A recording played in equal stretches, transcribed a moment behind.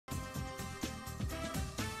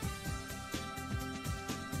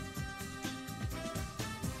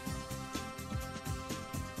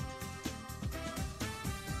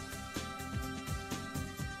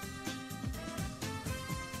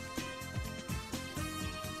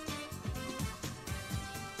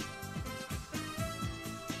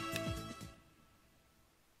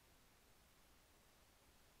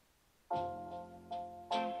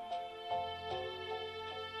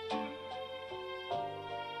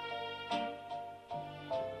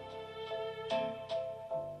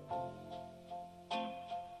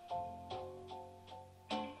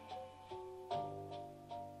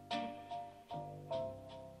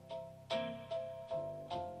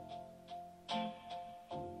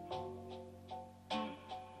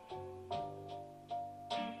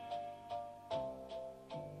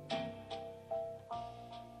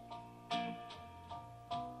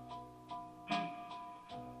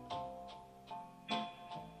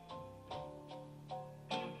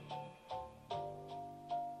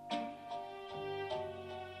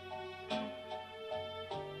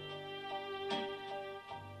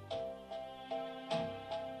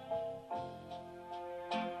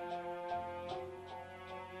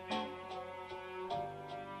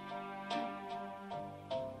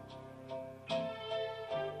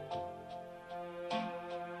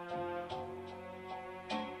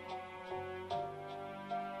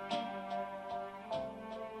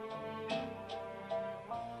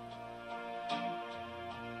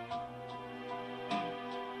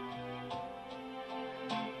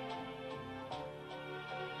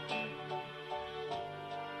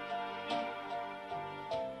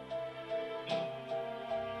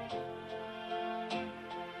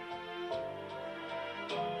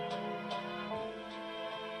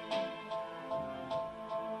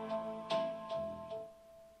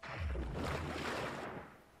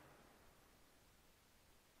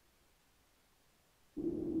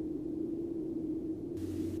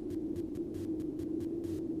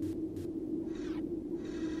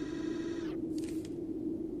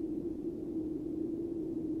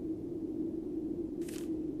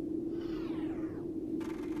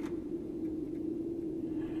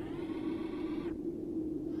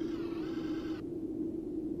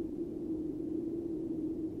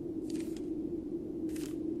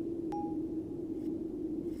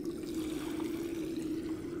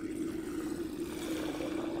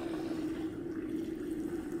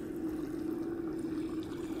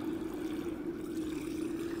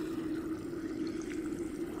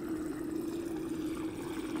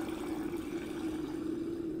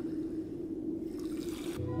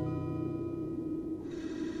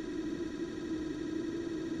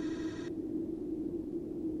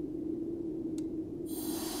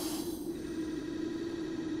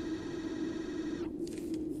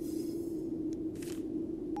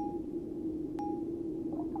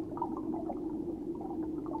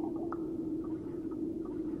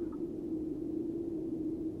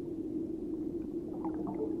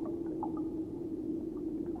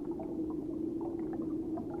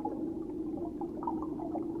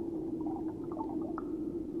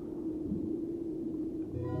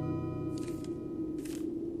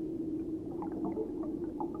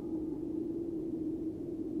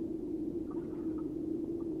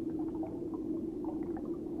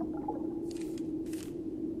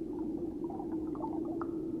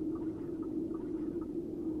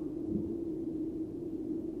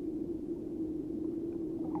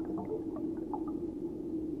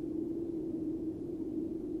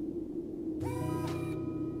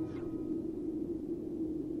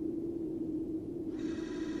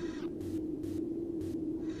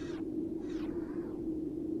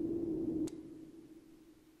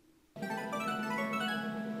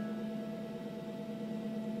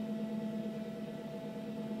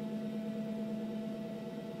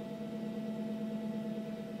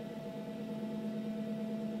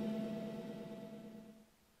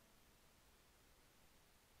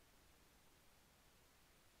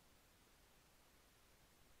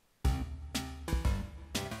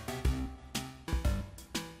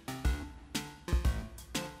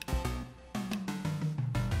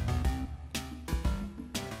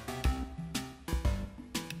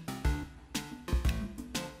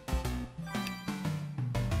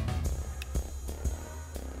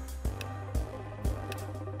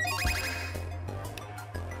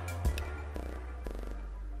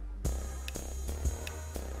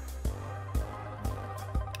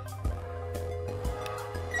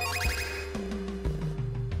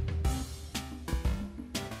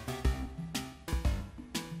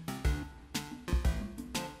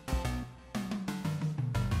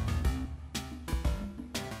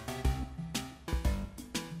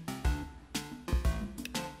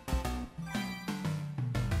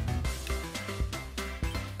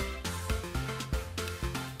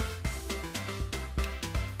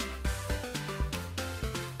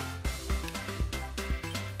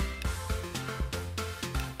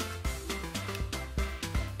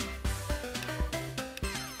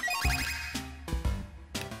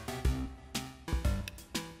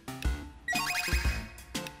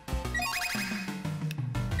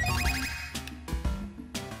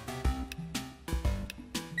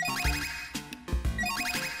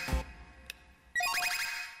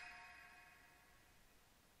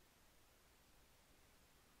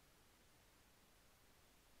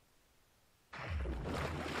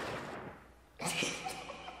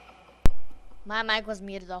My mic was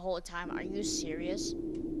muted the whole time. Are you serious?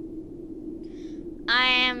 I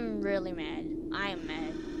am really mad. I am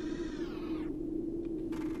mad.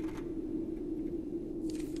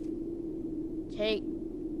 Take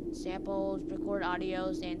samples, record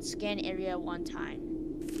audios, and scan area one time.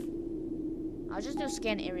 I'll just do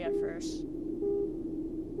scan area first.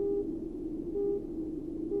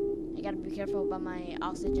 I gotta be careful about my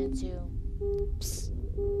oxygen too. Psst.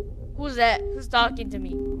 Who's that? Who's talking to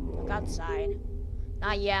me? Look outside.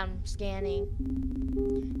 Not yet, I'm scanning.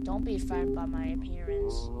 Don't be frightened by my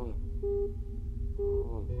appearance.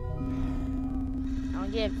 I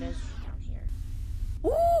don't get visitors down here.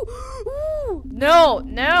 Ooh! Ooh! No!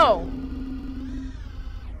 No!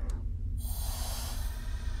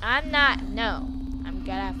 I'm not. No. I'm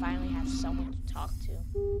glad I finally have someone to talk to.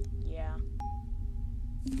 Yeah.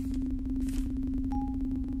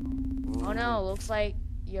 Oh no, looks like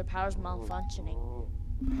your power's malfunctioning.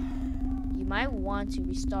 You might want to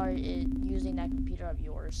restart it using that computer of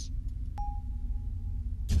yours.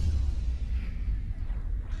 You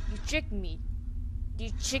tricked me.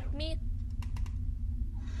 You tricked me?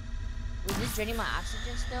 Was this draining my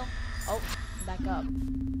oxygen still? Oh, back up.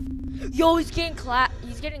 Yo, he's getting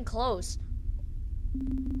close.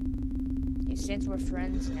 Hey, since we're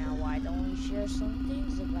friends now, why don't we share some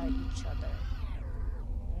things about each other?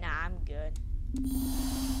 Nah, I'm good.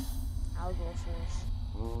 I'll go first.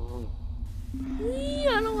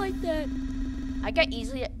 I don't like that. I get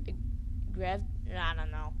easily grabbed. I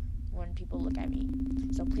don't know when people look at me.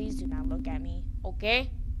 So please do not look at me.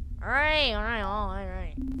 Okay? Alright. Alright,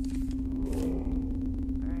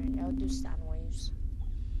 I'll do sound waves.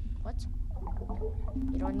 What?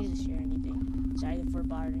 You don't need to share anything. Sorry for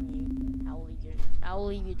bothering you. I will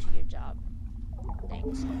leave you to your job.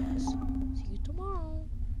 Thanks, I guess. See you tomorrow.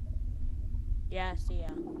 Yeah, see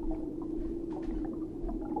ya.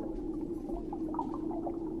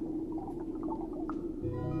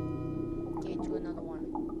 Okay, do another one.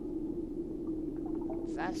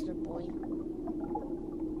 Faster, boy.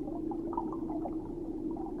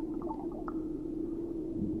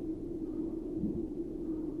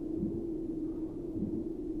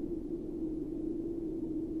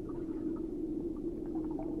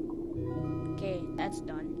 Okay, that's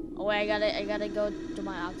done. Oh wait, I gotta go to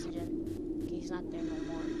my oxygen. Okay, he's not there no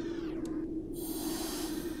more.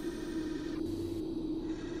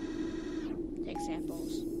 Take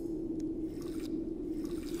samples.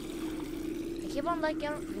 I keep on let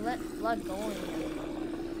blood going.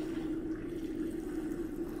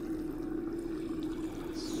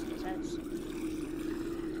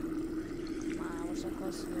 Wow, we're so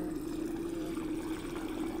close to it.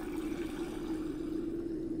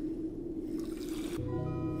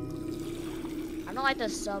 I don't like the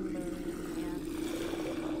submarine, man.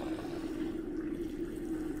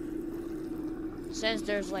 Since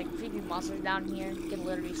there's like creepy monsters down here, you can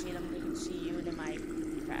literally see them. They can see you. They might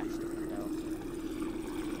crash the window.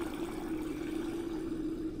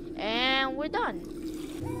 And we're done.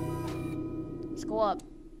 Let's go up.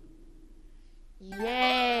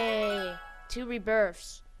 Yay! 2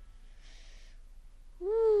 rebirths.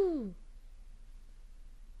 Woo!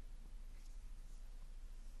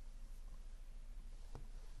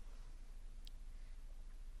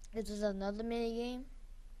 This is another mini game.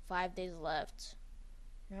 5 days left.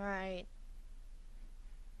 Alright.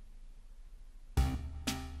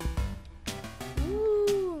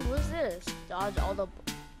 Ooh, what's this? Dodge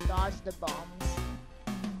the bombs.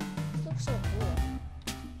 This looks so cool.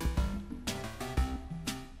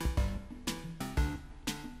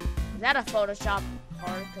 Is that a Photoshop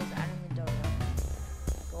part? Because I don't know.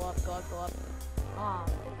 Go up. Oh,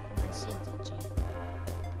 I see it, G.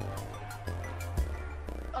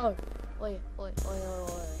 Oh, wait.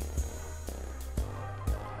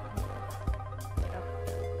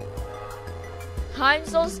 I'm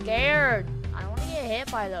so scared. I don't want to get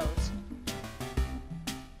hit by those.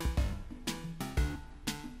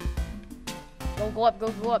 Go up.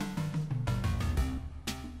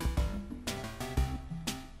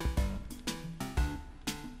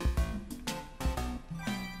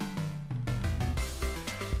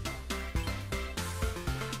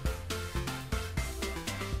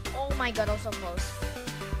 Oh my god, I was so close.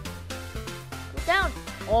 Go down.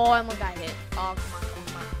 Oh, I almost got hit. Oh,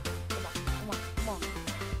 come on.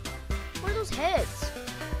 Where are those heads?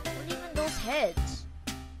 What are even those heads?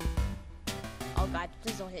 Oh god,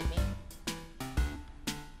 please don't hit me.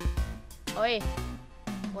 Oh, wait.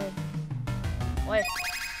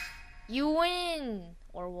 You win!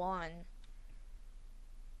 Or won.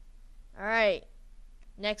 Alright.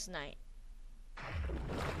 Next night.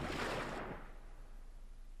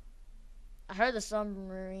 I heard the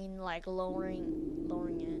submarine like lowering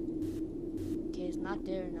it. Okay, it's not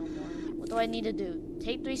there no more. What do I need to do?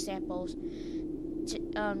 Take 3 samples,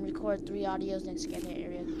 record 3 audios, then scan the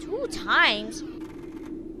area 2 times?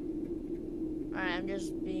 Alright, I'm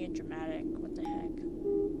just being dramatic. What the heck?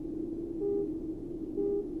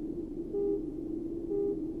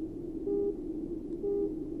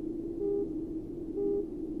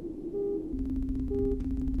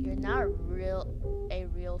 You're not a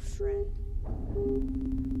real friend.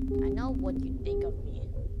 I know what you think of me.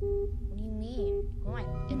 What do you mean? Who am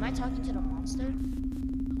I? Am I talking to the monster?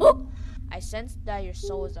 Oh! I sense that your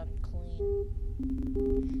soul is unclean.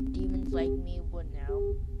 Demons like me would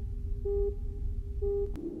know.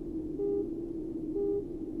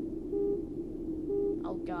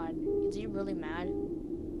 Oh God, is he really mad?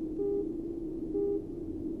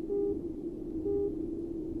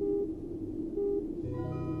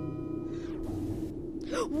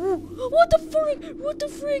 What the freak? What the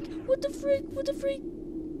freak? What the freak? What the freak?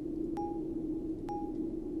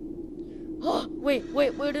 Oh, wait,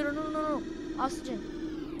 no. Oxygen.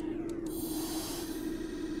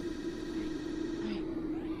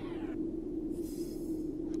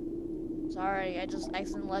 Sorry, I just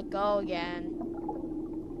accidentally let go again.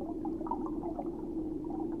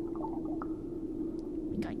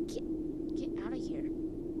 God, get out of here.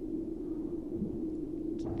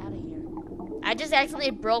 Get out of here. I just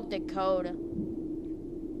accidentally broke the code.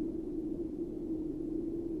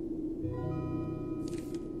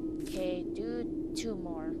 Okay, do 2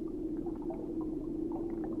 more.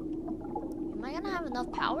 Am I gonna have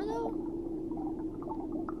enough power though?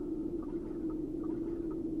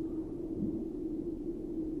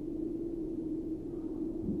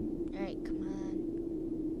 Alright, come on.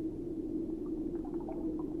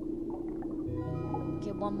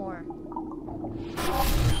 Okay, 1 more.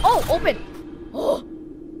 Oh, open! Oh!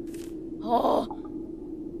 Oh!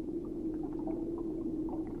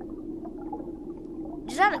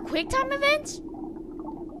 Is that a quick time event?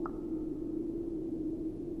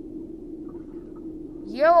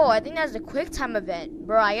 Yo, I think that's a quick time event.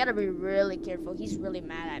 Bro, I gotta be really careful. He's really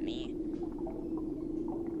mad at me.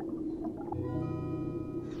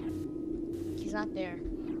 He's not there.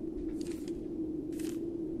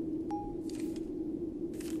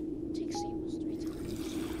 Take samples 3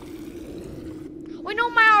 times. Wait, no,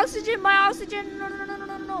 my oxygen!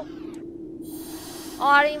 No. Oh,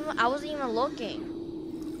 I wasn't even looking.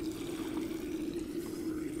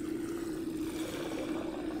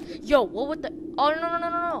 Yo, what would the... Oh,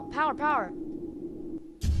 no. Power. I'm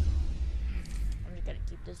just gonna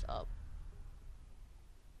keep this up.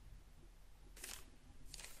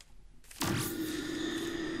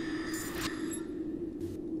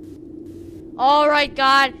 Alright,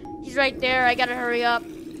 God. He's right there. I gotta hurry up.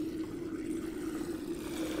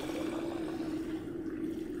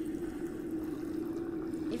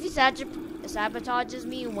 If he sabotages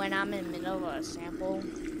me when I'm in the middle of a sample...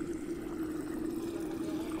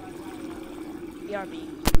 BRB.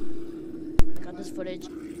 I got this footage.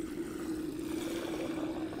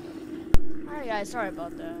 Alright guys, sorry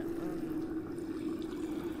about that.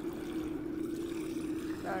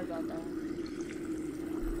 Sorry about that.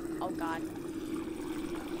 Oh God.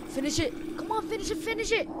 Finish it! Come on, finish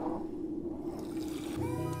it!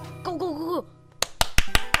 Go!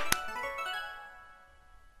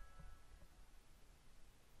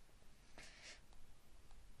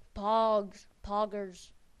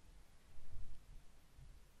 Poggers.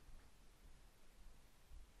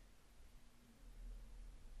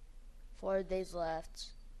 4 days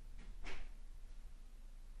left.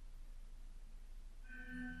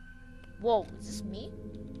 Whoa, is this me?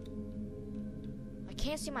 I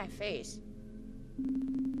can't see my face.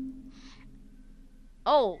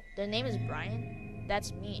 Oh, their name is Brian?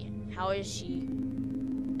 That's me. How is she?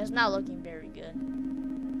 It's not looking very good.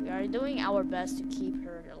 We are doing our best to keep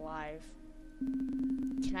her alive.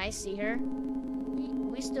 Can I see her?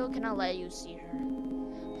 We still cannot let you see her.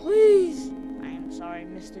 Please! I am sorry,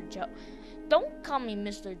 Mr. Joe. Don't call me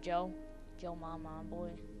Mr. Joe. Joe Mama,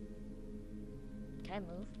 boy. Can I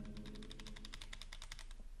move?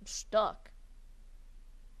 I'm stuck.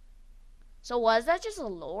 So was that just a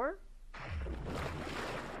lure?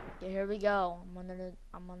 Okay, here we go.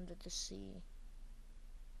 I'm under the sea.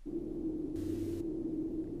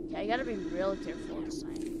 Okay, I gotta be real careful this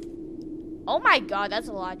time. Oh my God, that's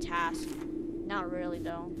a lot of tasks. Not really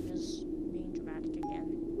though. Just being dramatic again.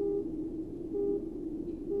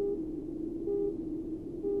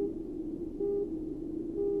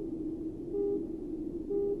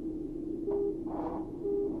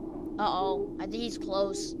 Uh-oh, I think he's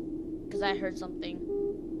close. Because I heard something.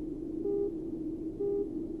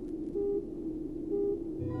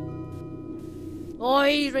 Oh,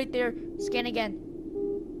 he's right there. Scan again.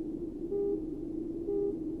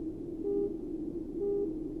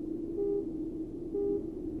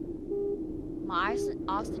 My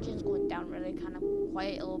oxygen's going down really kind of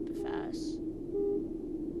quite a little bit fast.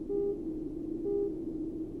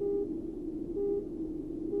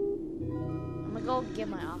 I'm gonna go get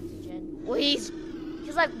my oxygen. Oh, he's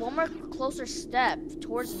like one more closer step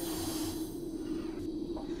towards me.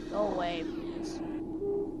 Go away, please.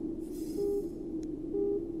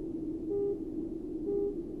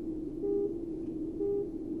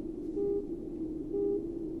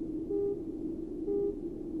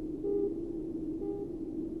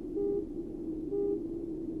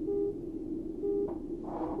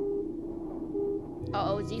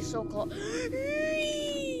 Uh-oh, is he so close?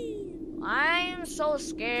 I'm so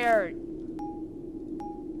scared.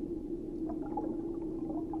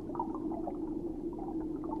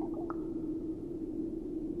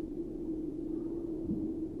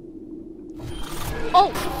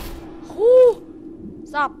 Oh! Whoo!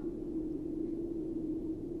 Stop.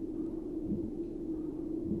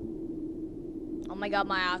 Oh my god,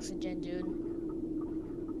 my oxygen, dude.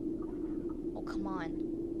 Oh, come on.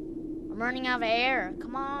 I'm running out of air.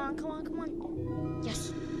 Come on, come on, come on.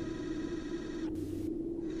 Yes.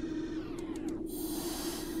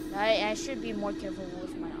 I should be more careful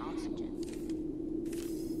with my oxygen.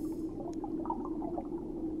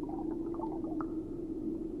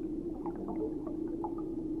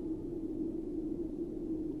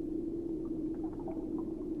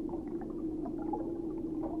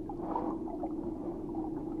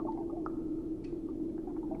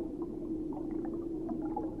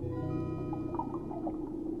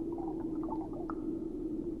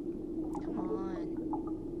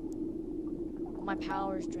 My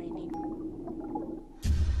power's draining.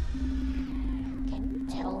 Can you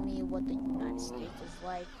tell me what the United States is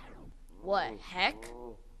like? What heck?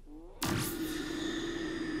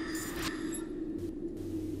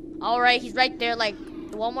 Alright, he's right there, like,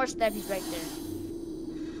 one more step, he's right there.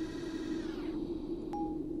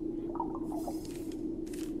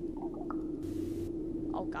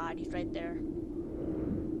 Oh god, he's right there.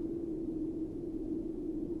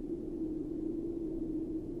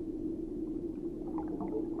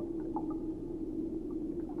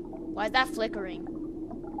 Why is that flickering?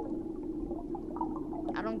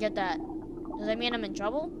 I don't get that. Does that mean I'm in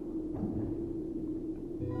trouble?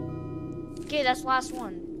 Okay, that's the last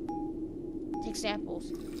one. Take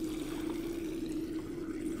samples.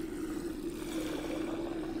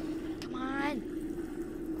 Come on.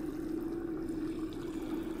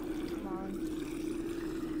 Come on.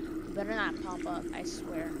 You better not pop up, I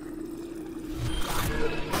swear.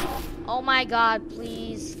 Oh my god,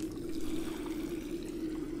 please.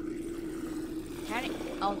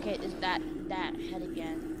 Okay, is that head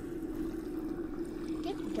again?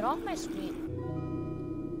 Get off my screen.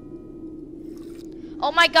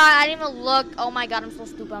 Oh my god, I didn't even look. Oh my god, I'm so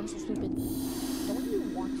stupid. I'm so stupid. Don't you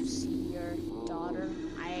want to see your daughter?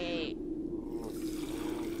 I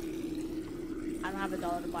don't have a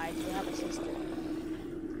daughter, but I do have a sister.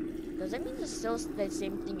 Does that mean it's still the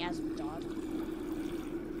same thing as a daughter?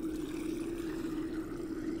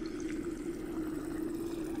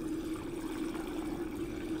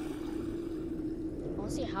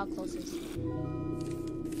 See how close is he?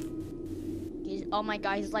 Oh my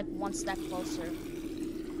god, he's like one step closer. A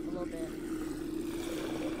little bit.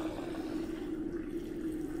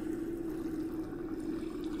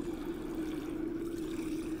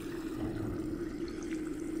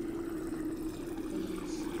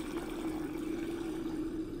 Please.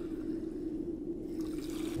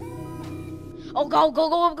 Oh,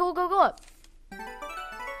 go up.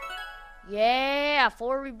 Yeah,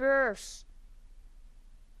 4 rebirths.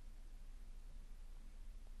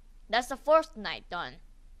 That's the first night done.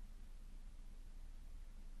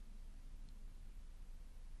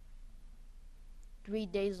 Three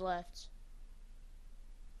days left.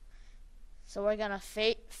 So we're gonna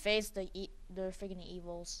face the freaking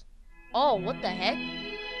evils. Oh, what the heck?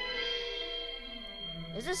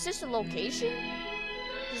 Is this just a location?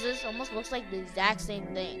 Because this almost looks like the exact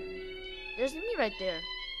same thing. There's me right there.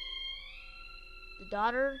 The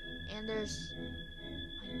daughter, and there's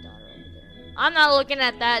my daughter over there. I'm not looking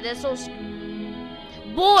at that. That's so.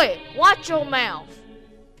 Boy, watch your mouth.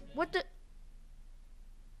 What the?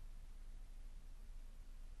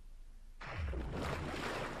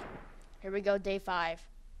 Here we go, day 5.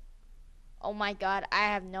 Oh my god,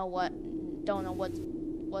 I don't know what's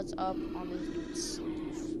up on this dude's.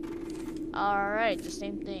 Alright, the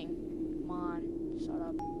same thing. Come on, shut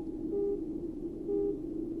up.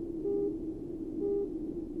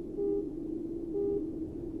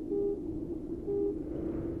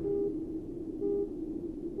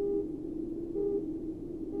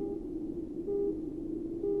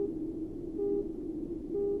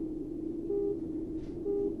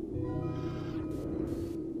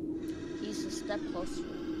 step closer.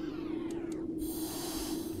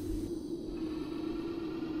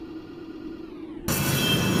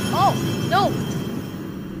 Oh, no!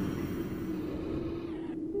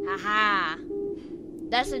 Haha.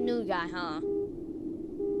 That's a new guy, huh?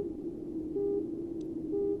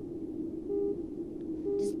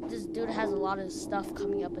 This dude has a lot of stuff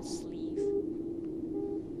coming up his sleeve.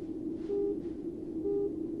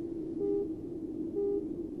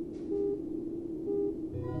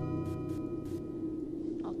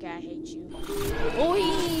 Okay, I hate you. Oi!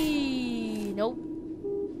 Nope.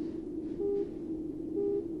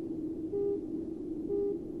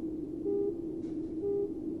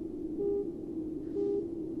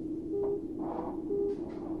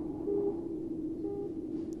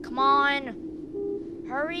 Come on!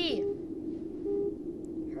 Hurry!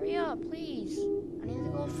 Hurry up, please. I need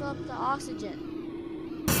to go fill up the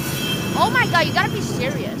oxygen. Oh my god, you gotta be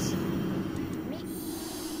serious.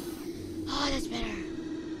 Oh, that's better.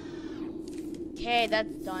 Okay, that's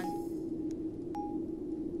done.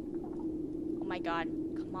 Oh my god,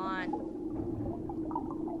 come on.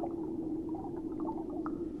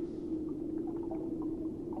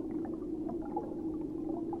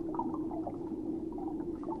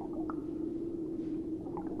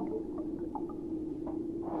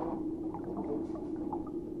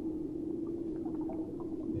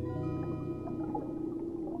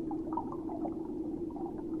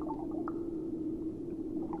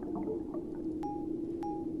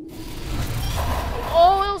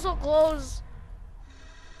 Oh, it was so close.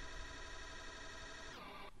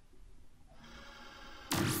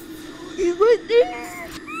 He's right there.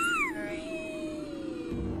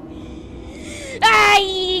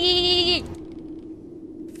 Ay!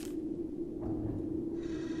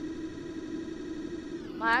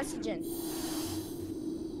 My oxygen.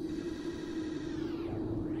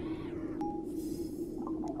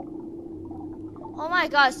 Oh my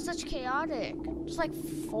god, it's such chaotic. There's like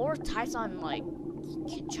 4 Tyson like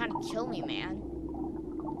trying to kill me, man.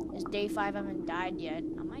 It's day 5, I haven't died yet.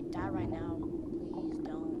 I might die right now. Please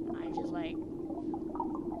don't. I just like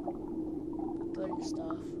good and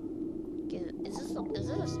stuff. Okay, is this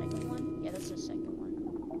a second one? Yeah, that's the second one.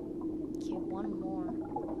 Okay, one more.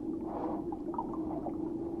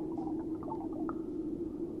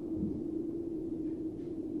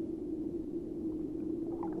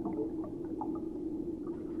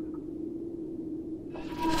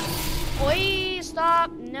 Oi,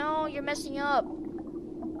 stop! No, you're messing up.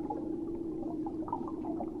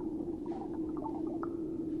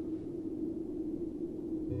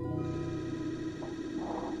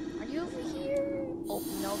 Are you over here? Oh,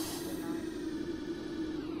 no, you're not.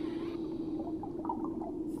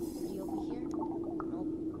 Are you over here?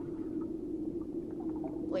 Nope.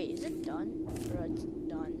 Wait, is it done? Or it's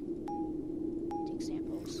done? Take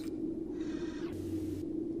samples.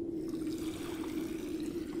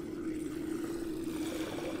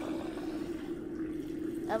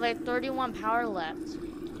 I have like 31 power left.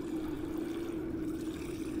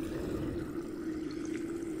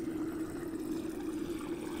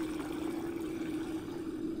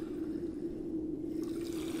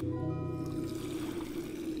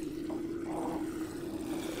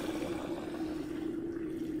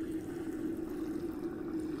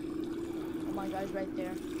 Oh my god, he's right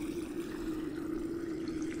there.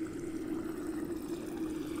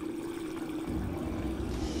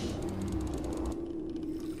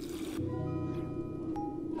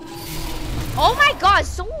 Oh my god,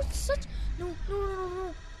 such no.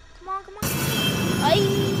 Come on. Aye.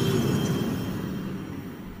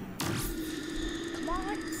 Come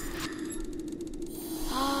on.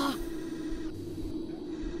 Ah.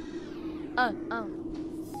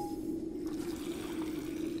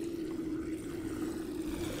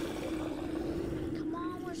 Come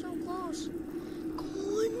on, we're so close.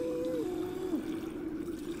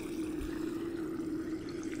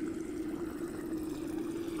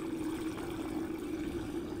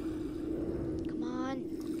 Come on.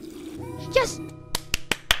 Yes!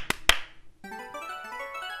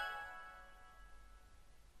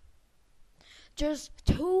 There's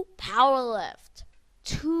 2 power left.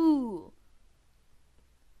 2.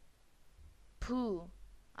 Poo.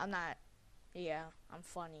 I'm not. Yeah, I'm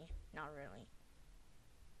funny. Not really.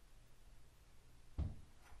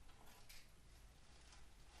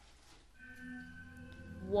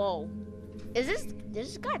 Whoa. Is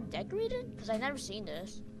this guy decorated? Because I've never seen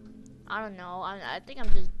this. I don't know. I think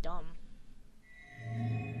I'm just dumb.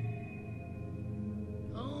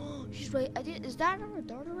 Oh, she's right. Is that our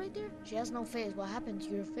daughter right there? She has no face. What happened to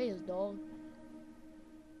your face, dog?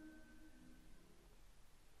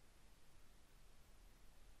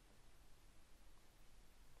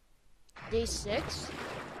 Day 6?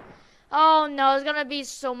 Oh no, it's gonna be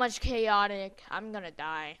so much chaotic. I'm gonna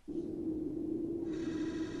die.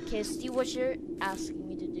 Okay, see what you're asking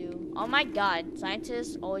me to do. Oh my god,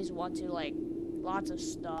 scientists always want to, like, lots of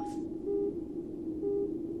stuff.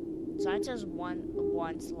 Scientists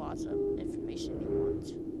wants lots of information he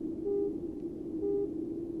wants.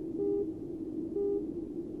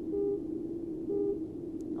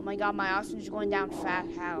 Oh my god, my oxygen's going down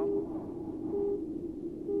fast. How?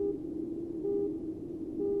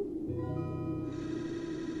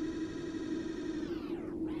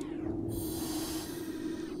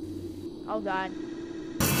 Oh god.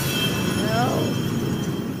 No.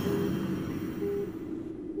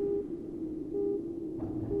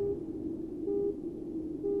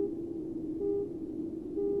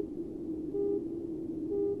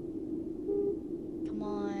 Come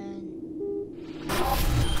on.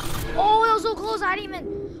 Oh, it was so close. I didn't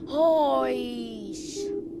even. Oh,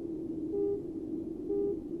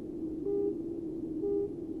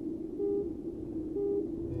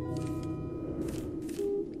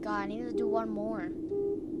 God, I need to do one more.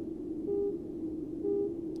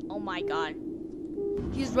 Oh my god.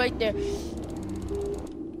 He's right there.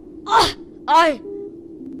 Ah! I.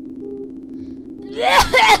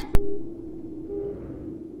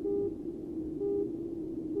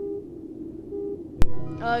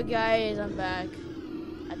 Oh guys, I'm back.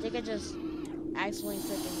 I think I just accidentally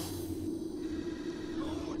freaking.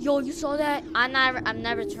 Yo, you saw that? I'm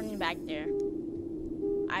never turning back there.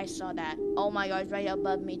 I saw that. Oh my god, it's right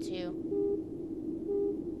above me too.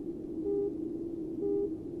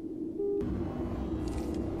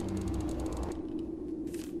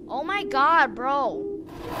 Oh my god, bro.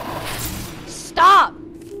 Stop!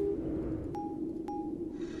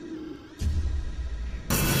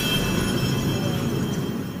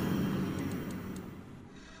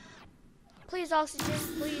 Please, oxygen,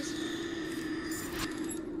 please.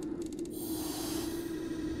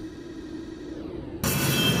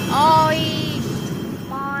 Oh,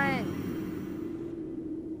 come on.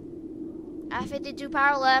 I have 52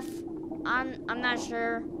 power left. I'm not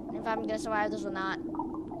sure if I'm gonna survive this or not.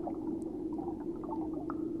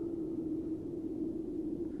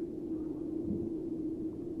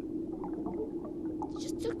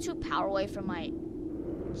 Just took 2 power away from my.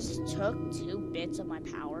 Just took 2 bits of my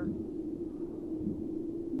power.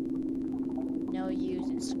 No use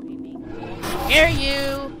in screaming. Hear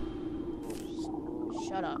you!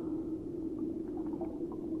 Shut up.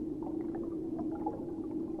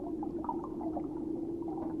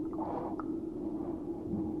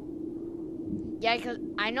 Yeah, because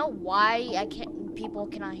I know why people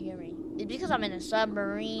cannot hear me. It's because I'm in a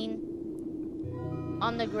submarine,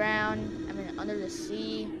 on the ground, I mean under the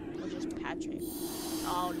sea, which is Patrick.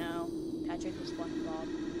 Oh no, Patrick is SpongeBob.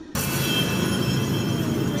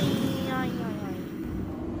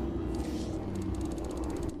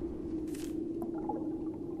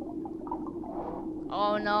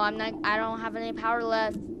 Oh no, I don't have any power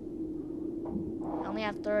left. I only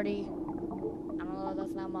have 30. I don't know,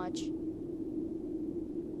 that's not much.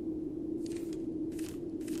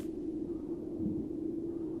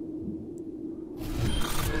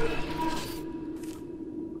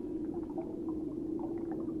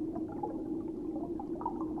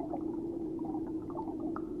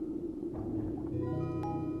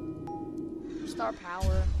 Star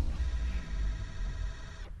power.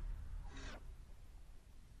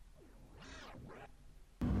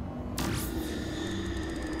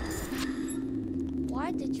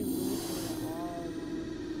 Why did you lose me all?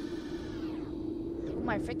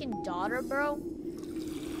 My freaking daughter, bro?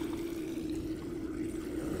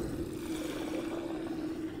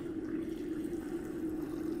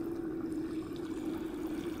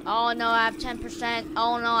 Oh no, I have 10%.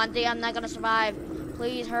 Oh no, I think I'm not gonna survive.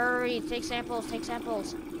 Please hurry, take samples, take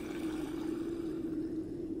samples.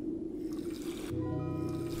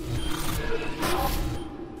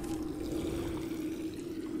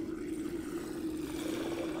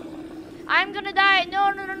 I'm gonna die. No,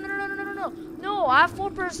 no, no, no, no, no, no, no. No, I have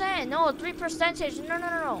 4%. No, 3%. No, no,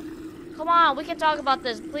 no, no. Come on, we can talk about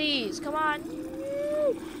this, please. Come on.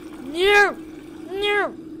 No,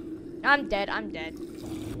 no. I'm dead, I'm dead.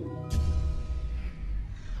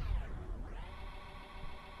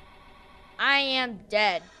 I am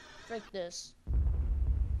dead. Frick this.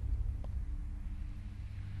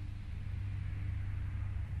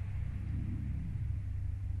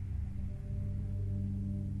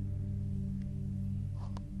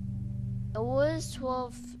 It was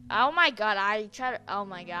 12. Oh my god, I tried to, oh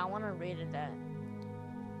my god, I want to rate it that.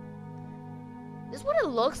 This is what it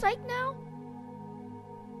looks like now?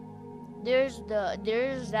 There's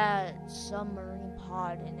that submarine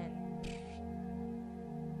pod and then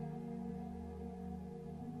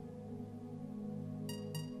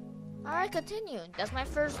Alright, continue. That's my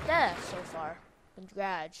first death so far.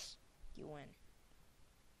 Congrats. You win.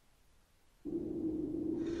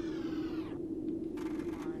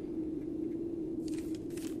 Come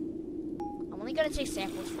on. I'm only gonna take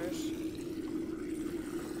samples first.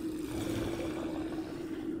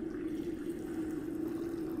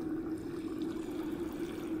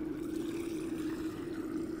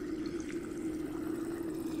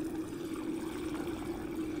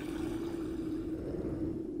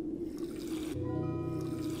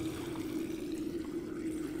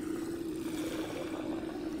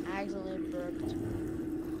 Accidentally burped.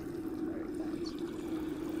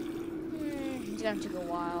 It's gonna take a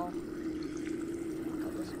while.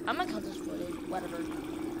 I'm gonna cut this footage, whatever.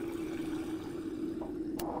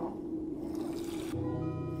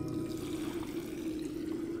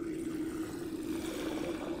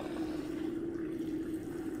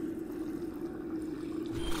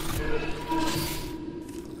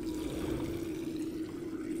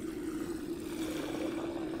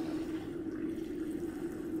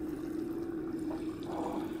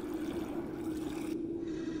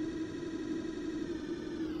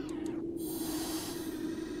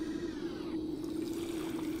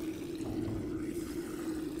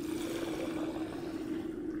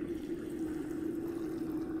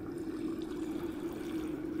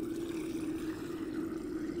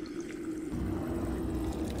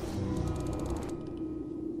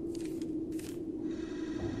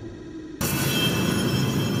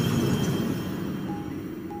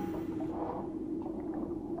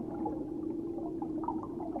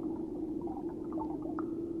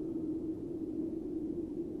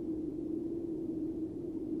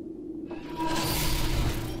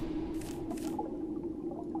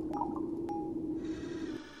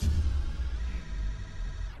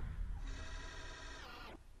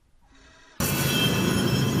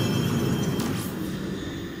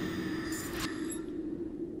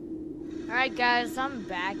 Alright guys, I'm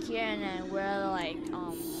back here and then we're like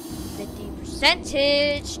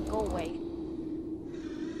 50%. Go away.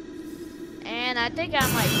 And I think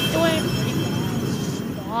I'm like doing pretty bad.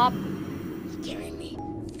 Stop scaring me.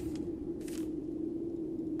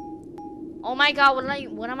 Oh my god,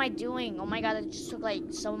 what am I doing? Oh my god, I just took like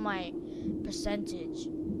some of my percentage.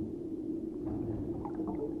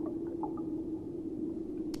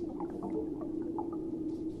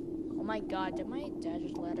 Oh my god, did my dad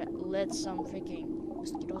just let some freaking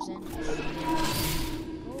mosquitoes in?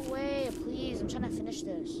 Go away, please. I'm trying to finish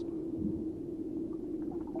this.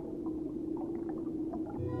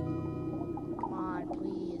 Come on,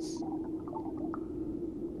 please.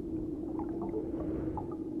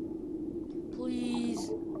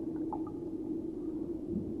 Please.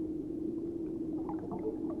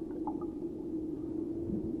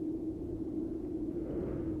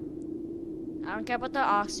 I don't care about the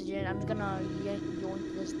oxygen. I'm just gonna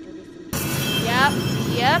yoink this dirty food.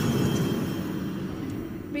 Yep.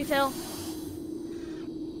 Refill.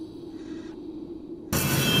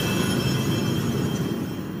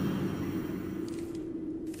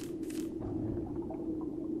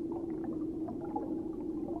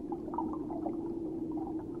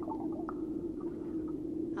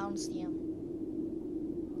 I don't see him.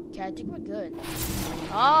 Okay, I think we're good.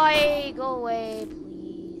 Oh, hey, go away,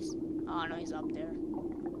 please. Oh no, he's up there.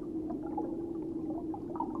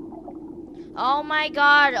 Oh my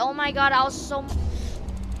god, I was so...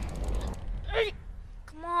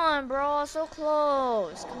 Come on, bro, so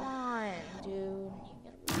close. Come on, dude.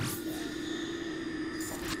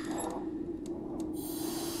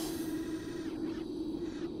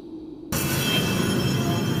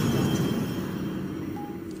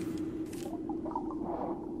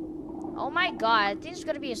 Oh my god, I think it's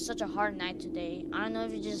gonna be such a hard night today. I don't know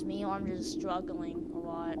if it's just me or I'm just struggling a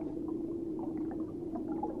lot.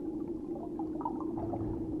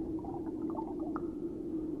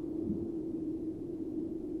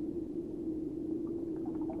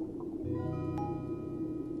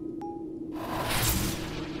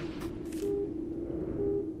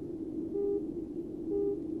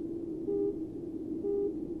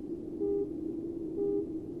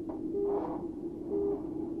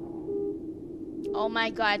 Oh my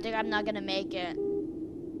god, I think I'm not gonna make it.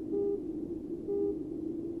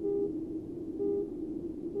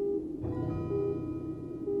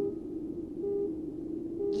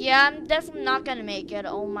 Yeah, I'm definitely not gonna make it.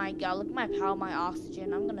 Oh my god, look at my power, my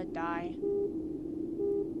oxygen. I'm gonna die.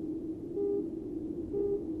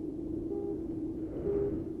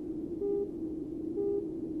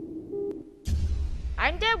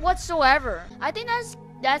 I'm dead whatsoever. I think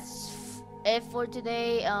that's it for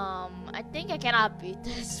today. I think I cannot beat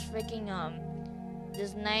this freaking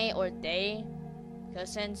this night or day.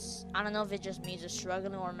 Because since I don't know if it's just me just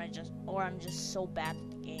struggling or I'm just so bad at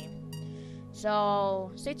the game.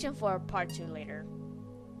 So stay tuned for part 2 later.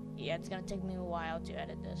 Yeah, it's gonna take me a while to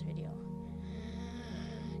edit this video.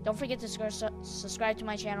 Don't forget to subscribe to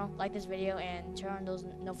my channel, like this video, and turn on those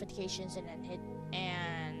notifications, and then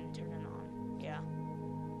turn it on. Yeah.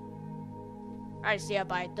 Alright, see ya.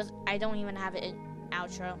 Bye. I don't even have it in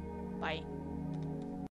outro. Bye.